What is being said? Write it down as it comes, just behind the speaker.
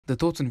The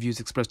thoughts and views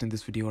expressed in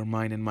this video are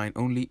mine and mine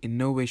only. In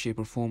no way, shape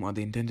or form are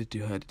they intended to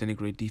hurt,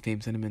 denigrate,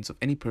 defame sentiments of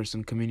any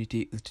person,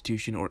 community,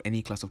 institution or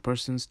any class of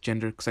persons,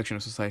 gender, section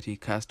of society,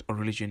 caste or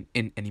religion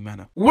in any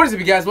manner. What is up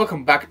you guys,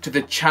 welcome back to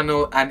the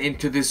channel and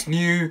into this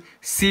new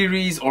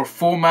series or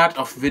format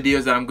of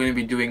videos that I'm going to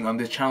be doing on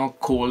this channel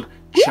called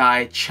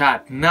Chai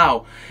Chat.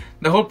 Now,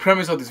 the whole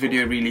premise of this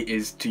video really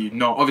is to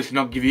obviously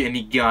not give you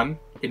any gyan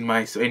in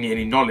my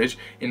any knowledge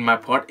in my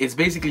part. It's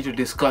basically to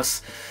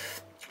discuss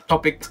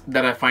topics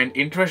that I find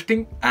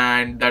interesting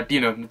and that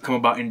come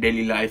about in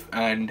daily life,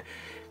 and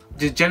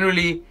just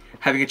generally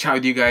having a chat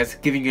with you guys,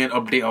 giving you an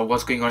update of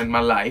what's going on in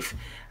my life.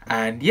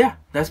 And yeah,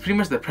 that's pretty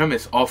much the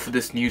premise of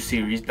this new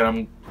series that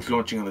I'm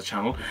launching on the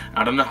channel.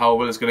 I don't know how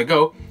well it's gonna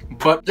go,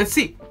 but let's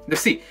see.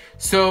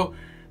 So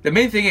the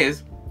main thing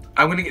is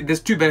there's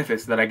two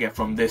benefits that I get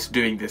from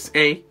doing this.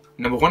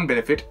 Number one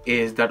benefit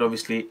is that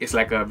obviously it's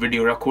like a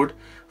video record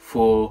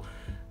for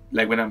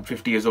like when I'm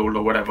 50 years old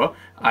or whatever.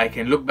 I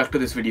can look back to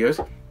these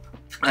videos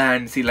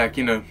and see like,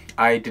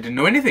 I didn't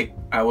know anything.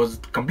 I was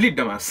complete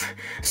dumbass.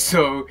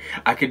 So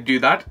I could do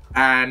that.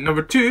 And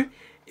number two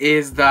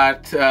is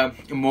that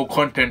more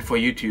content for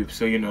YouTube.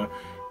 So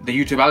the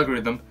YouTube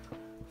algorithm,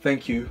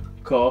 thank you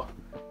car,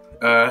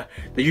 the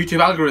YouTube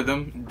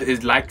algorithm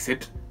likes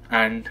it,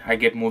 and I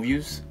get more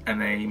views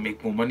and I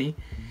make more money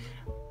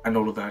and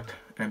all of that,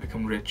 and I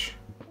become rich.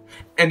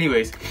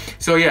 Anyways,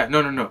 so yeah,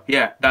 no,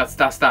 yeah, that's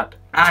that,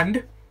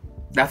 and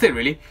that's it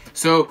really.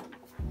 So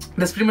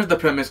that's pretty much the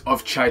premise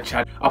of Chai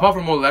Chat. Apart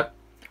from all that,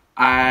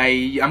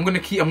 I'm gonna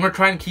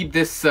try and keep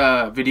these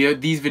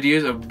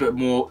videos a bit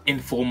more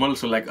informal,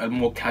 so like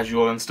more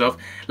casual and stuff.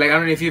 Like, I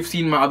don't know if you've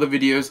seen my other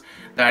videos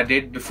that I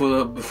did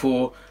before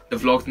the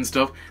vlogs and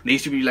stuff. They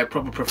used to be like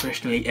proper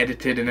professionally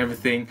edited and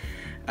everything,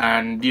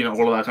 and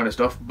all of that kind of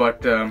stuff.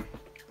 But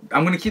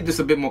I'm gonna keep this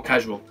a bit more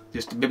casual,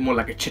 just a bit more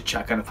like a chit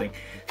chat kind of thing.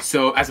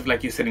 So as if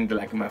like you're sitting there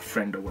like my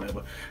friend or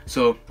whatever.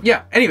 So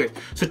yeah, anyway,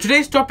 so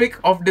today's topic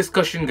of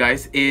discussion,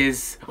 guys,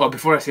 is,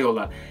 before I say all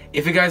that,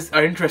 if you guys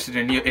are interested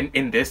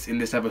in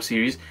this type of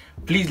series,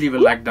 please leave a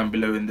like down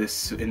below of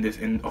this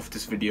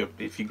video.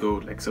 If you go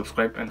like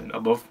subscribe and then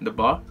above the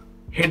bar,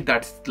 hit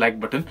that like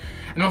button,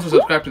 and also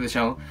subscribe to the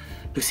channel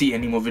to see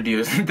any more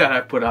videos that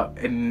I put out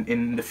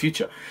in the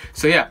future.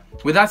 So yeah,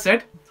 with that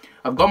said,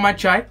 I've got my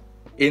chai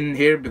in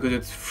here because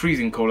it's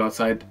freezing cold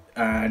outside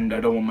and I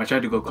don't want my chai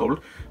to go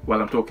cold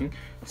while I'm talking.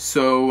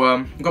 So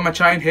I've got my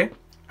chai in here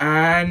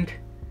and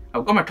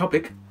I've got my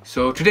topic.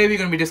 So today we're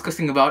going to be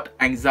discussing about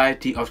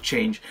anxiety of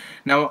change.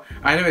 Now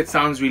I know it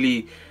sounds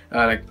really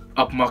like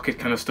upmarket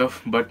kind of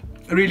stuff, but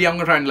really I'm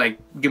going to try and like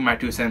give my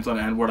 2 cents on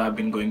it and what I've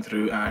been going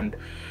through and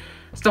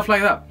stuff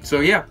like that. So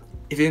yeah,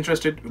 if you're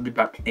interested, we'll be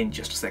back in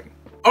just a second.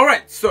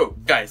 Alright, so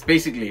guys,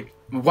 basically,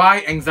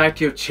 why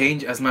anxiety of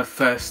change as my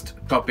first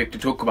topic to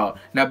talk about.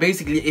 Now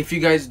basically, if you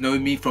guys know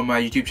me from my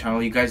YouTube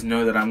channel, you guys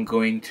know that I'm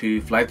going to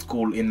flight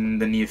school in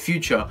the near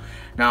future.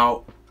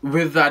 Now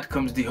with that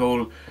comes the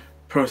whole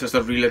process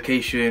of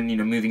relocation,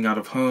 moving out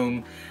of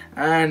home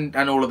and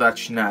all of that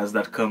shenanigans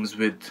that comes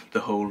with the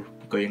whole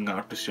going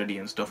out to study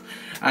and stuff.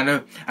 And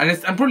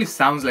it probably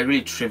sounds like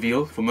really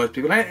trivial for most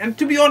people, and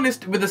to be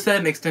honest, with a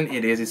certain extent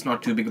it is. It's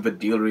not too big of a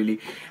deal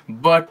really,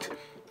 but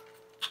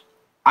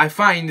I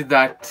find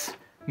that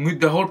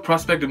the whole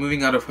prospect of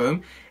moving out of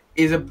home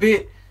is a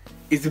bit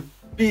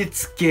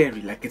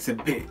scary. Like it's a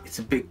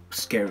bit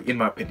scary in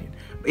my opinion.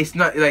 It's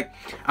not like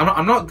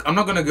I'm not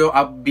gonna go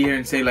up here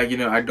and say like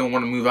I don't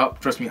want to move out.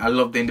 Trust me, I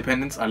love the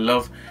independence. I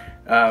love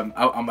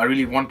I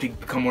really want to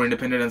become more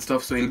independent and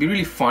stuff, so it'll be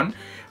really fun.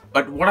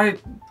 But what I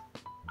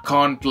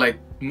can't like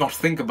not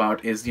think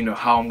about is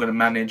how I'm gonna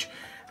manage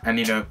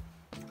and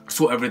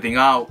sort everything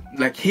out.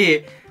 Like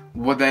here,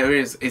 what there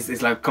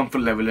is like comfort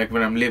level, like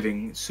when I'm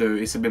living, so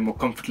it's a bit more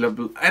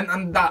comfortable,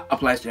 and that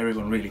applies to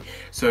everyone really.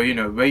 So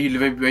where you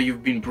live, where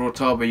you've been brought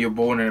up, where you're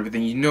born and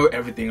everything,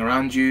 everything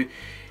around you,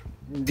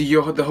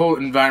 the whole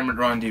environment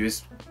around you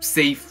is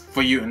safe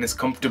for you and it's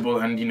comfortable,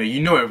 and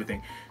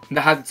everything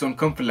that has its own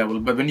comfort level.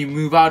 But when you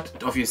move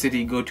out of your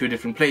city, go to a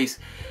different place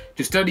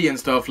to study and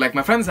stuff, like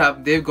my friends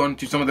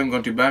some of them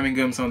gone to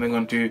Birmingham, some of them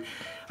gone to,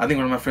 I think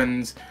one of my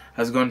friends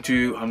has gone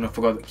to,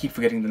 I keep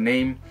forgetting the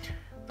name,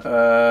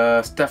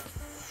 what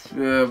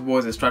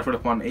was it, Stratford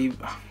upon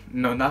Avon?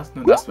 No,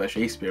 that's where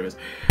Shakespeare is.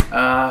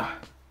 I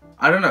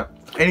don't know.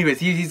 Anyways,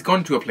 he's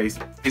gone to a place.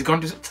 He's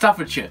gone to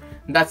Staffordshire.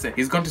 That's it.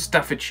 He's gone to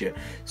Staffordshire.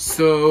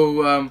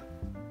 So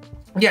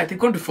yeah, they've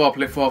gone to far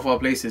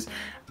places.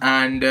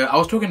 And I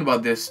was talking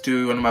about this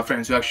to one of my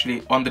friends who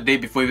actually, on the day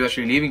before he was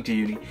actually leaving to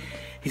uni,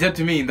 he said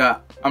to me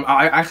that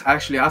I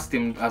actually asked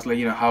him, I was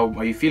like, how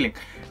are you feeling?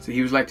 So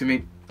he was like to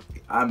me,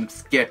 I'm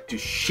scared to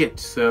shit.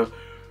 So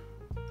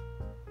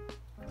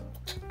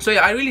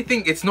yeah, I really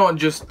think it's not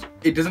just,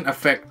 it doesn't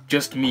affect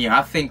just me.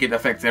 I think it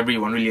affects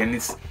everyone really, and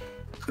it's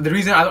the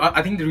reason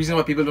I think the reason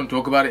why people don't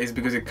talk about it is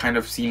because it kind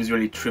of seems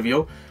really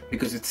trivial,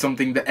 because it's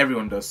something that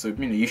everyone does. So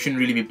you shouldn't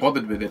really be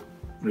bothered with it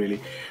really.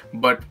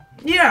 But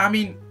yeah, I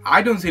mean,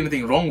 I don't see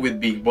anything wrong with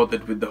being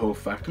bothered with the whole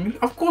fact. I mean,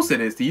 of course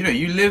it is.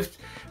 You lived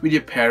with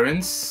your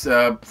parents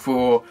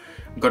for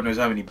God knows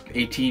how many,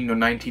 18 or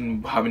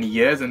 19, how many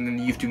years, and then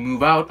you have to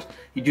move out,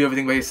 you do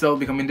everything by yourself,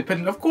 become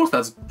independent. Of course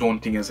that's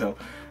daunting as hell.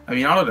 I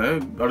mean, I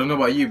don't know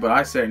about you, but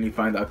I certainly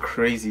find that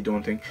crazy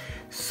daunting.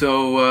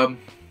 So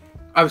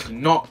obviously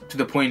not to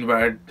the point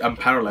where I'm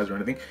paralyzed or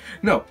anything.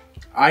 No,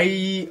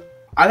 I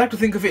like to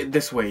think of it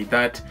this way,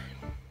 that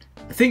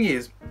the thing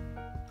is,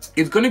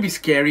 it's gonna be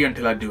scary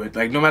until I do it.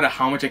 Like, no matter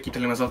how much I keep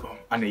telling myself, oh,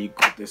 I know you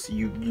got this,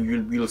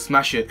 you'll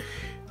smash it.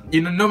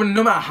 You know,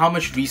 no matter how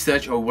much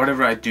research or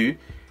whatever I do,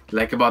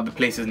 like about the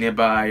places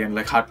nearby and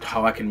like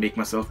how I can make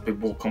myself a bit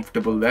more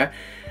comfortable there,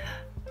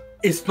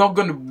 it's not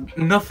gonna,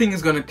 nothing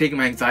is gonna take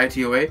my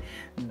anxiety away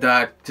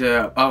that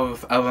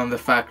other than the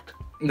fact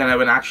that I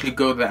would actually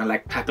go there and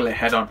like tackle it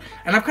head on.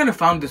 And I've kind of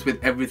found this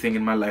with everything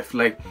in my life.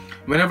 Like,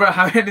 whenever I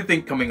have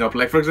anything coming up,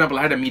 like for example,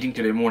 I had a meeting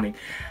today morning,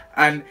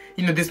 and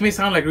you know, this may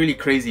sound like really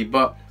crazy,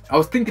 but I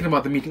was thinking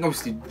about the meeting.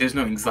 Obviously there's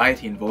no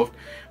anxiety involved,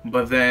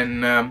 but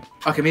then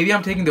okay, maybe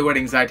I'm taking the word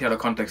anxiety out of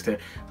context here,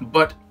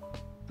 but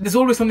there's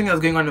always something that's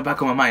going on in the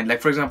back of my mind.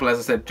 Like for example, as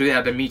I said, today I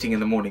had a meeting in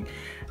the morning,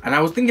 and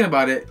I was thinking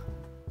about it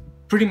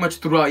pretty much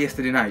throughout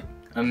yesterday night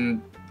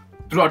and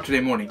throughout today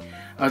morning.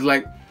 I was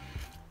like,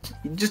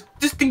 just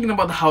thinking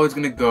about how it's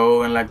gonna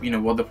go, and like, you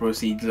know, what the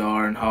proceeds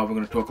are and how we're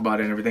gonna talk about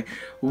it and everything.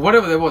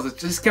 Whatever there was, I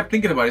just kept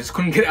thinking about it. I just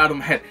couldn't get it out of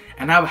my head,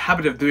 and I have a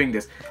habit of doing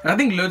this. And I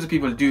think loads of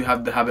people do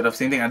have the habit of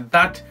same thing, and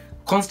that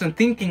constant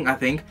thinking, I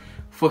think,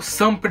 for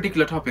some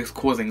particular topics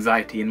cause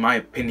anxiety, in my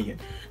opinion.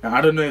 Now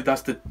I don't know if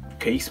that's the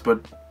case,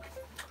 but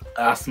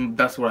that's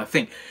what I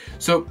think.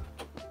 So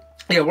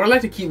yeah, what I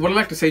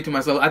like to say to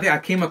myself, I think I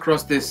came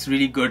across this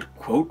really good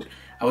quote.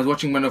 I was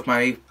watching one of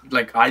my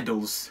like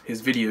idols,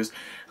 his videos,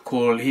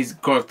 he's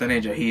Gaurav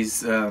Taneja.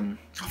 He's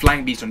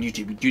Flying Beast on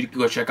YouTube. Do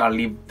go check out. I'll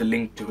leave the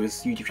link to his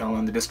YouTube channel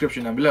in the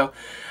description down below.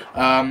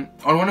 On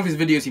one of his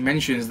videos, he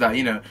mentions that,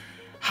 you know,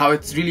 how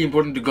it's really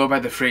important to go by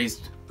the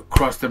phrase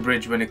 "cross the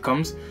bridge" when it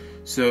comes.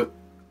 So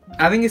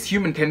I think it's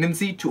human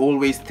tendency to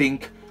always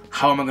think,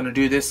 how am I going to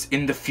do this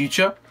in the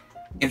future,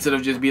 instead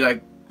of just be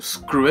like,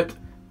 screw it,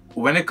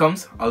 when it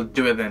comes, I'll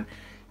do it then.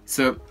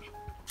 So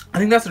I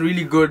think that's a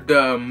really good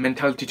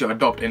mentality to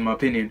adopt, in my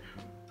opinion.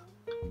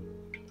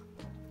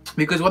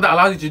 Because what that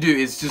allows you to do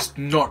is just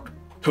not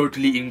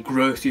totally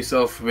engross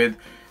yourself with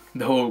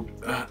the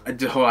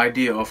whole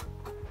idea of,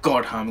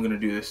 God, how am I going to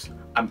do this?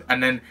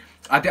 And then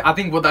I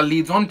think what that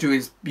leads on to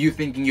is you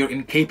thinking you're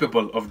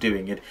incapable of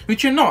doing it,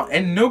 which you're not,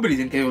 and nobody's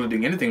incapable of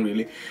doing anything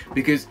really.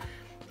 Because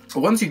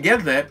once you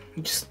get there,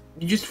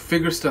 you just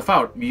figure stuff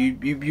out. You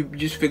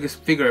just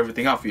figure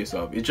everything out for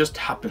yourself. It just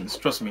happens,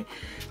 trust me.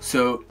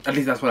 So at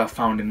least that's what I've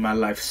found in my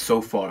life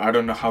so far. I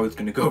don't know how it's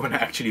going to go when I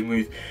actually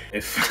move.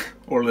 If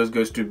all this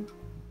goes to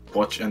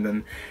watch and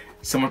then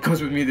someone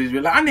comes with me, they'll be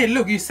like, Anne,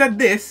 look, you said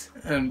this.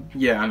 And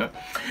yeah, I know,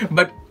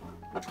 but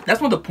that's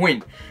not the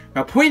point.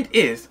 My point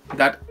is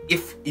that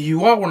if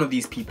you are one of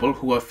these people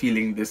who are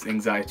feeling this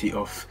anxiety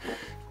of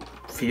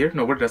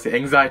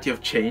anxiety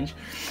of change,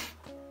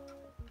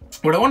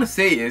 what I want to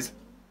say is,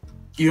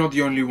 you're not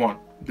the only one.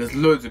 There's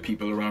loads of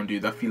people around you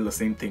that feel the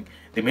same thing.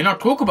 They may not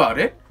talk about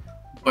it,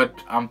 but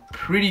I'm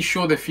pretty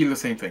sure they feel the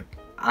same thing.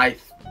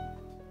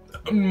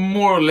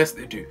 More or less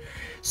they do.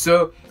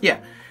 So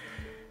yeah,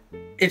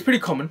 it's pretty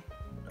common,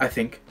 I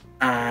think,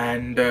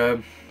 and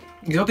there's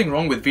nothing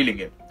wrong with feeling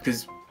it,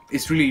 because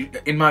it's really,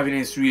 in my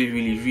opinion, it's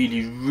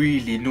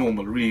really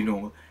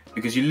normal,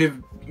 because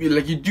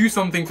you do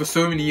something for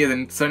so many years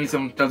and suddenly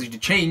someone tells you to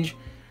change.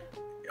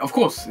 Of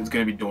course it's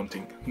going to be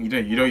daunting. You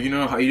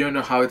don't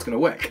know how it's going to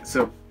work.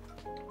 So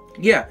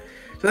yeah,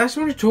 so I just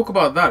wanted to talk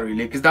about that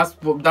really, because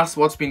that's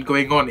what's been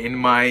going on in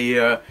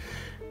my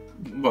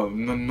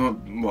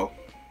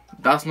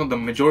that's not the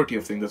majority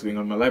of things that's going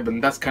on in my life,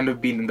 but that's kind of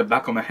been in the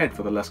back of my head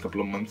for the last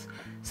couple of months,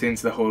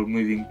 since the whole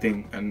moving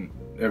thing and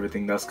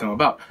everything that's come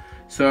about.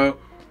 So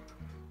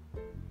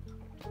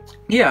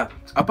yeah,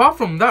 apart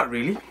from that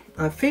really,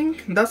 I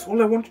think that's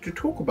all I wanted to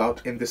talk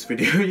about in this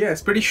video. Yeah,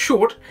 it's pretty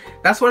short.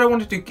 That's what I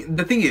wanted to,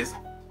 the thing is,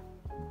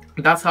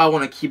 that's how I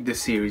want to keep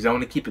this series. I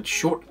want to keep it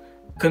short,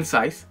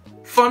 concise,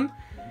 fun,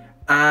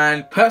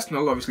 and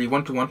personal, obviously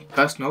one-to-one,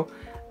 personal,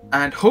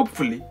 and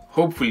hopefully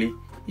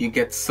you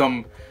get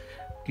some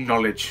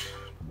knowledge.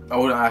 I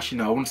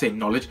wouldn't say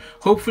knowledge.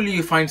 Hopefully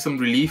you find some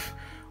relief,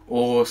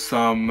 or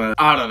some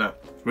I don't know,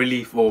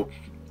 relief or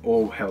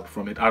help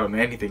from it. I don't know,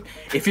 anything.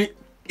 If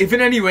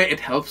in any way it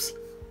helps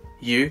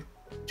you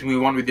to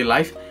move on with your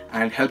life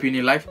and help you in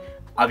your life,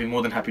 I'll be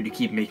more than happy to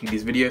keep making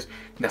these videos.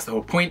 That's the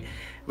whole point.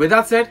 With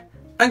that said,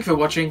 thank you for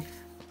watching,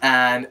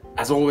 and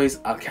as always,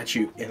 I'll catch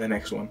you in the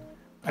next one.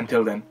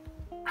 Until then,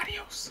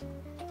 adios.